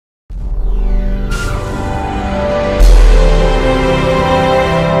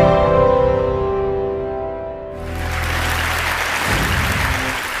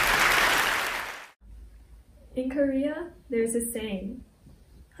There's a saying,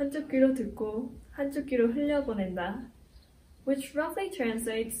 한쪽 귀로 듣고 한쪽 귀로 흘려보낸다, which roughly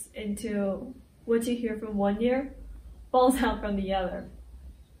translates into what you hear from one ear falls out from the other.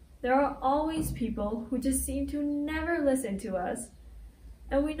 There are always people who just seem to never listen to us,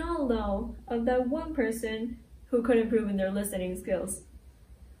 and we all know of that one person who could improve in their listening skills.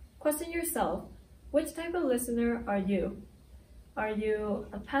 Question yourself, which type of listener are you? Are you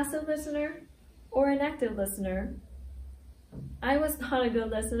a passive listener or an active listener? I was not a good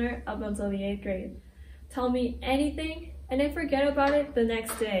listener up until the 8th grade. Tell me anything and I forget about it the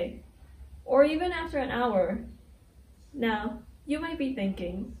next day, or even after an hour. Now, you might be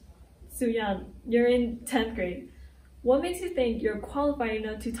thinking, Soo-yeon, you're in 10th grade. What makes you think you're qualified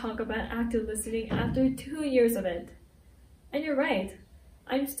enough to talk about active listening after 2 years of it? And you're right,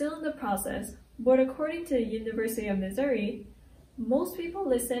 I'm still in the process, but according to the University of Missouri, most people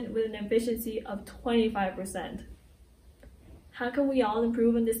listen with an efficiency of 25%. How can we all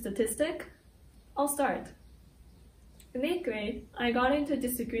improve on this statistic? I'll start. In 8th grade, I got into a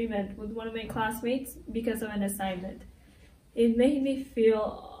disagreement with one of my classmates because of an assignment. It made me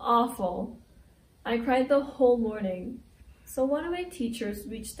feel awful. I cried the whole morning. So one of my teachers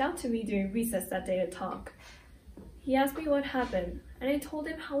reached out to me during recess that day to talk. He asked me what happened, and I told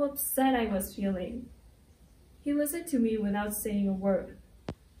him how upset I was feeling. He listened to me without saying a word,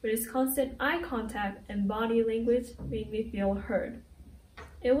 but his constant eye contact and body language made me feel heard.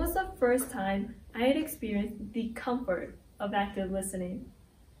 It was the first time I had experienced the comfort of active listening.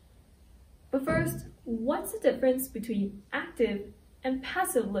 But first, what's the difference between active and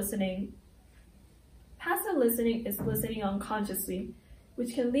passive listening? Passive listening is listening unconsciously,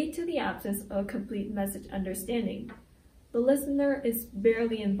 which can lead to the absence of a complete message understanding. The listener is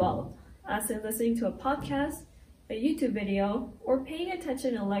barely involved, as in listening to a podcast, a YouTube video, or paying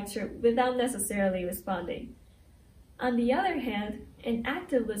attention in a lecture without necessarily responding. On the other hand, in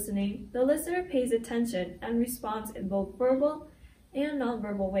active listening, the listener pays attention and responds in both verbal and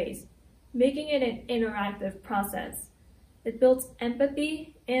nonverbal ways, making it an interactive process. It builds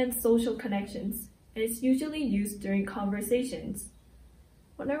empathy and social connections, and it's usually used during conversations.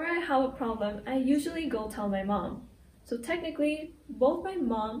 Whenever I have a problem, I usually go tell my mom. So technically, both my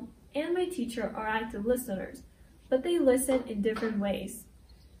mom and my teacher are active listeners, but they listen in different ways.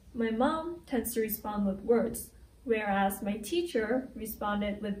 My mom tends to respond with words, whereas my teacher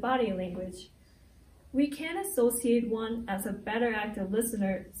responded with body language. We can associate one as a better active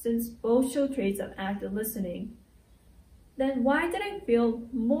listener since both show traits of active listening. Then why did I feel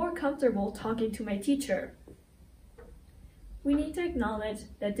more comfortable talking to my teacher? We need to acknowledge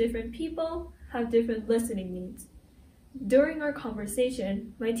that different people have different listening needs. During our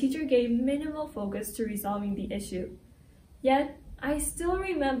conversation, my teacher gave minimal focus to resolving the issue. Yet, I still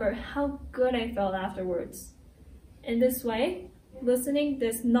remember how good I felt afterwards. In this way, listening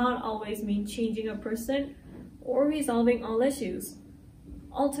does not always mean changing a person or resolving all issues.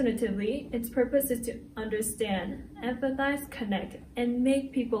 Alternatively, its purpose is to understand, empathize, connect, and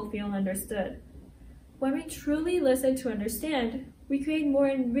make people feel understood. When we truly listen to understand, we create more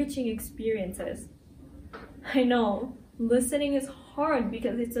enriching experiences. I know, listening is hard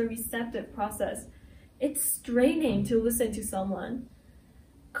because it's a receptive process. It's straining to listen to someone.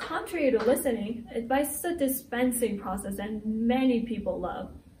 Contrary to listening, advice is a dispensing process and many people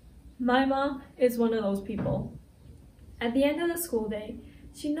love. My mom is one of those people. At the end of the school day,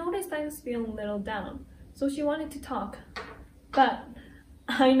 she noticed I was feeling a little down, so she wanted to talk. But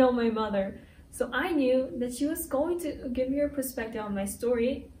I know my mother, so I knew that she was going to give me her perspective on my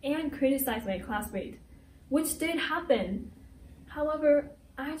story and criticize my classmate, which did happen. However,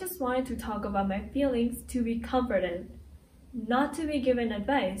 I just wanted to talk about my feelings to be comforted, not to be given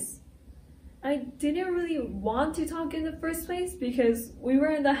advice. I didn't really want to talk in the first place because we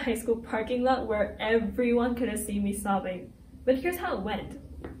were in the high school parking lot where everyone could have seen me sobbing. But here's how it went.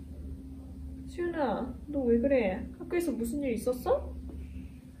 수연아, 너 왜 그래? 학교에서 무슨 일 있었어?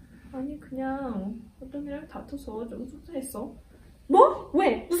 아니 그냥 어떤 애랑 다퉈서 좀 속상했어. 뭐?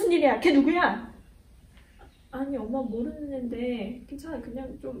 왜? 무슨 일이야? 걔 누구야? 아니 엄마 모르는 애인데 괜찮아,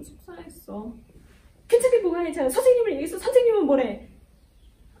 그냥 좀 속상했어. 괜찮게 뭐가 괜찮아? 선생님을 얘기했어. 선생님은 뭐래?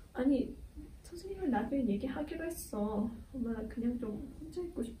 아니 선생님은 나중에 얘기하기로 했어. 엄마 나 그냥 좀 혼자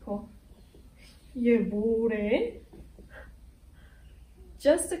있고 싶어. 얘 뭐래?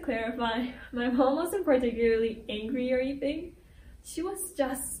 Just to clarify, my mom wasn't particularly angry or anything. She was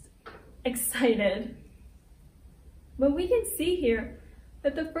just excited. But we can see here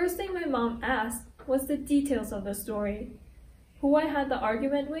that the first thing my mom asked was the details of the story, who I had the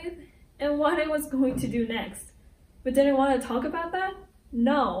argument with, and what I was going to do next. But did I want to talk about that?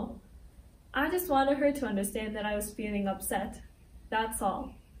 No. I just wanted her to understand that I was feeling upset. That's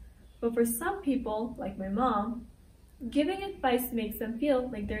all. But for some people, like my mom, giving advice makes them feel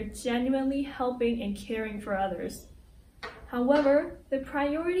like they're genuinely helping and caring for others. However, the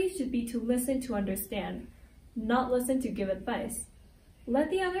priority should be to listen to understand, not listen to give advice.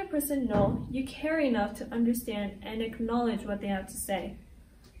 Let the other person know you care enough to understand and acknowledge what they have to say.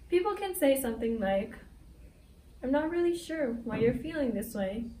 People can say something like, "I'm not really sure why you're feeling this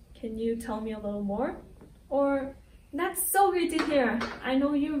way. Can you tell me a little more?" Or, "That's so great to hear. I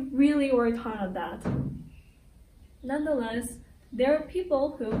know you really worked hard on that." Nonetheless, there are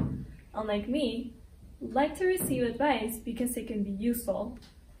people who, unlike me, like to receive advice because it can be useful.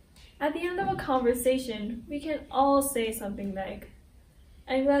 At the end of a conversation, we can all say something like,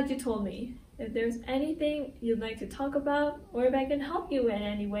 "I'm glad you told me. If there's anything you'd like to talk about, or if I can help you in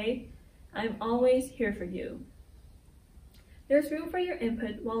any way, I'm always here for you." There's room for your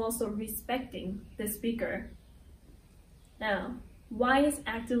input while also respecting the speaker. Now, why is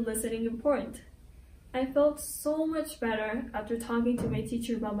active listening important? I felt so much better after talking to my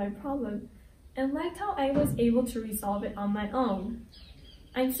teacher about my problem and liked how I was able to resolve it on my own.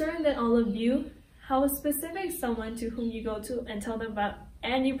 I'm certain that all of you have a specific someone to whom you go to and tell them about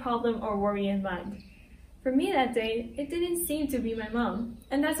any problem or worry in mind. For me that day, it didn't seem to be my mom,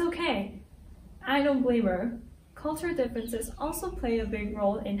 and that's okay. I don't blame her. Cultural differences also play a big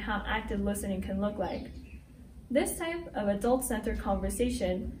role in how active listening can look like. This type of adult-centered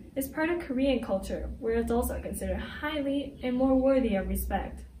conversation is part of Korean culture, where adults are considered highly and more worthy of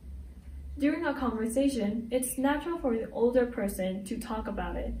respect. During a conversation, it's natural for the older person to talk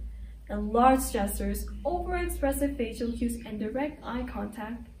about it, and large gestures, overexpressive facial cues, and direct eye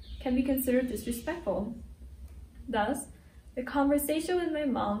contact can be considered disrespectful. Thus, the conversation with my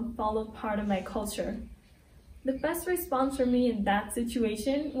mom followed part of my culture. The best response for me in that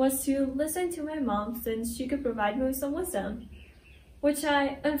situation was to listen to my mom since she could provide me with some wisdom, which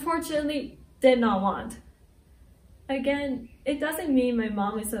I unfortunately did not want. Again, it doesn't mean my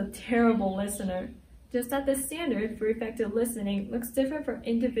mom is a terrible listener, just that the standard for effective listening looks different for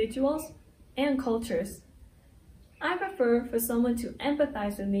individuals and cultures. I prefer for someone to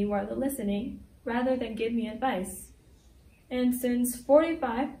empathize with me while they're listening rather than give me advice. And since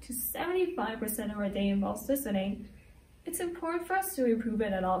 45 to 75% of our day involves listening, it's important for us to improve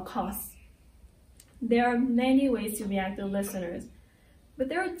it at all costs. There are many ways to be active listeners, but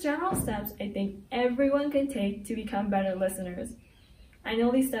there are general steps I think everyone can take to become better listeners. I know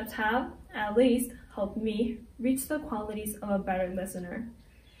these steps have, at least, helped me reach the qualities of a better listener.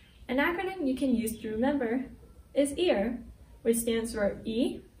 An acronym you can use to remember is EAR, which stands for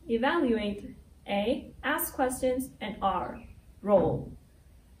E, evaluate, A, ask questions, and R, role.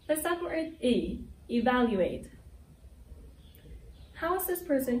 Let's start with E, evaluate. How is this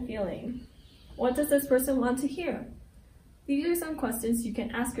person feeling? What does this person want to hear? These are some questions you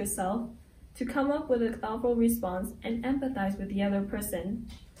can ask yourself to come up with a thoughtful response and empathize with the other person.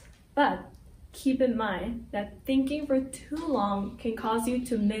 But keep in mind that thinking for too long can cause you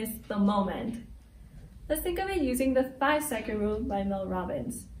to miss the moment. Let's think of it using the 5-second rule by Mel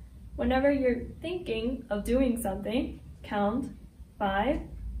Robbins. Whenever you're thinking of doing something, count 5,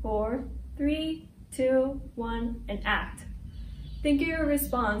 4, 3, 2, 1, and act. Think of your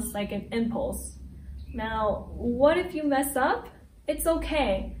response like an impulse. Now, what if you mess up? It's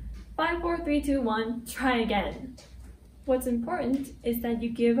okay. 5, 4, 3, 2, 1, try again. What's important is that you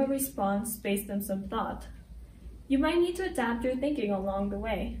give a response based on some thought. You might need to adapt your thinking along the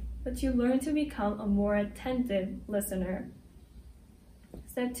way, but you learn to become a more attentive listener.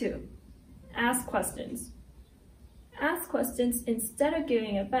 Step 2, ask questions. Ask questions instead of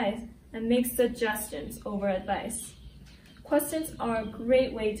giving advice and make suggestions over advice. Questions are a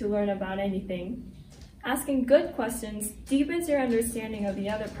great way to learn about anything. Asking good questions deepens your understanding of the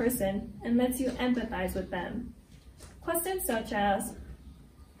other person and lets you empathize with them. Questions such as,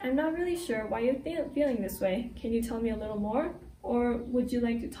 "I'm not really sure why you're feeling this way. Can you tell me a little more?" Or "Would you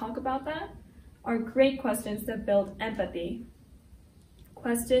like to talk about that?" are great questions that build empathy.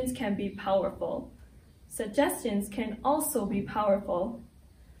 Questions can be powerful. Suggestions can also be powerful.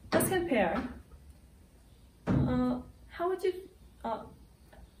 Let's compare.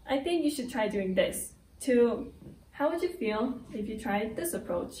 I think you should try doing this. To, "How would you feel if you tried this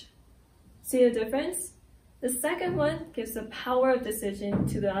approach?" See the difference? The second one gives the power of decision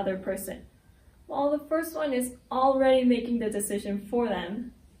to the other person, while the first one is already making the decision for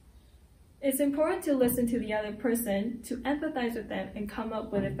them. It's important to listen to the other person, to empathize with them, and come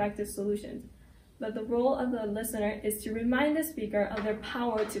up with effective solutions. But the role of the listener is to remind the speaker of their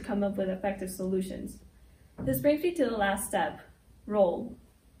power to come up with effective solutions. This brings me to the last step, role.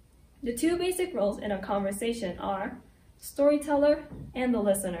 The two basic roles in a conversation are storyteller and the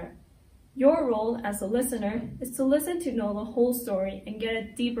listener. Your role as a listener is to listen to know the whole story and get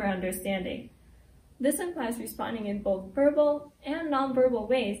a deeper understanding. This implies responding in both verbal and nonverbal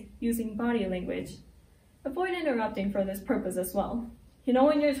ways using body language. Avoid interrupting for this purpose as well. You know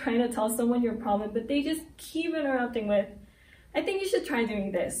when you're trying to tell someone your problem, but they just keep interrupting with, I think you should try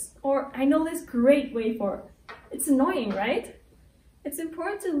doing this, or I know this great way for it. It's annoying, right? It's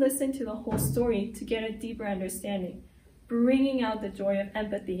important to listen to the whole story to get a deeper understanding, bringing out the joy of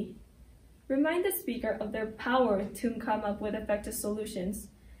empathy. Remind the speaker of their power to come up with effective solutions.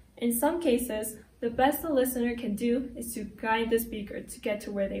 In some cases, the best the listener can do is to guide the speaker to get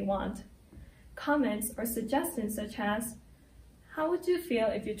to where they want. Comments or suggestions such as, how would you feel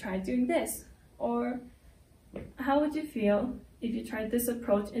if you tried doing this? Or, how would you feel if you tried this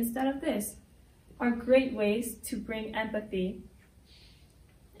approach instead of this? Are great ways to bring empathy.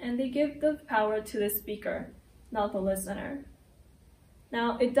 And they give the power to the speaker, not the listener.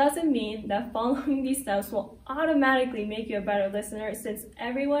 Now, it doesn't mean that following these steps will automatically make you a better listener, since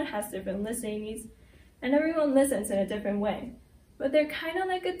everyone has different listening needs and everyone listens in a different way. But they're kind of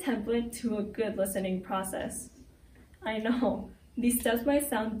like a template to a good listening process. I know, these steps might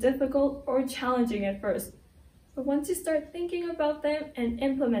sound difficult or challenging at first, but once you start thinking about them and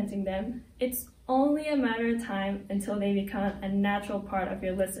implementing them, it's only a matter of time until they become a natural part of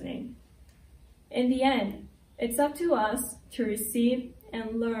your listening. In the end, it's up to us to receive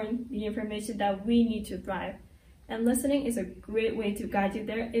and learn the information that we need to thrive, and listening is a great way to guide you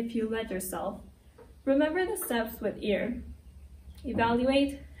there if you let yourself. Remember the steps with ear.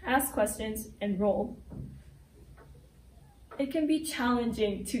 Evaluate, ask questions, and roll. It can be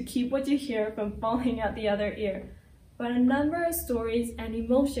challenging to keep what you hear from falling out the other ear, but a number of stories and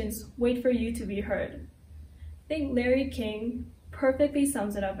emotions wait for you to be heard. I think Larry King perfectly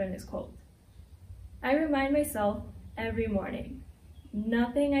sums it up in his quote. I remind myself every morning,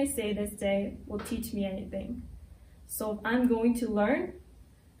 nothing I say this day will teach me anything. So if I'm going to learn,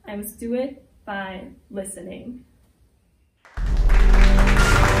 I must do it by listening.